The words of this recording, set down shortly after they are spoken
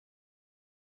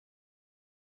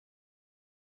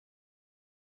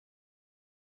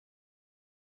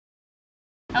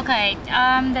Okay,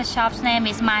 the shop's name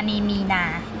is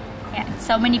Manimina. Yeah,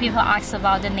 so many people ask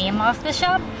about the name of the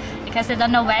shop because they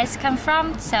don't know where it's come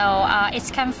from. So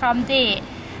it's come from the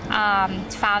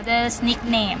founder's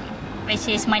nickname, which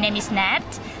is my name is Nat,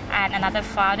 and another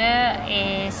founder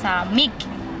is Mick.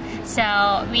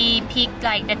 So we picked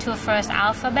like the two first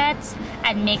alphabets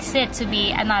and mix it to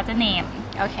be another name.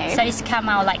 Okay. So it's come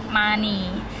out like Mani.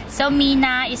 So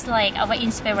Mina is like our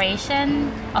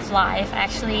inspiration of life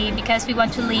actually, because we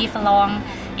want to live along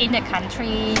in the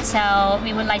country. So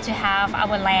we would like to have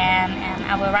our land and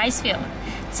our rice field.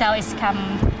 So it's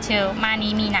come to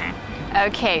Manimina.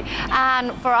 Okay.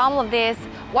 And for all of this,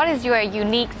 what is your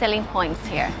unique selling points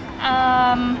here?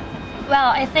 Well,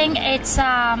 I think it's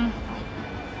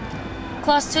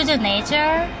close to the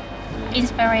nature,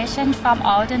 inspiration from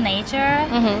all the nature,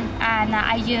 and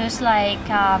I use like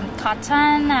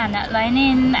cotton and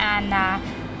linen and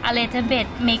a little bit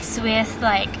mixed with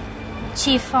like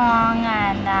chiffon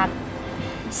and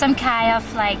some kind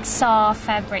of like soft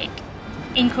fabric,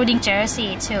 including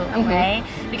jersey too, right?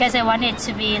 Because I want it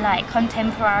to be like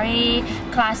contemporary,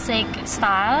 classic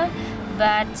style,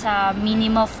 but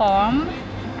minimal form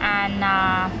and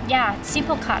yeah,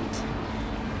 simple cut.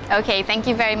 Okay, thank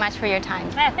you very much for your time.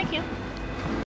 Yeah, thank you.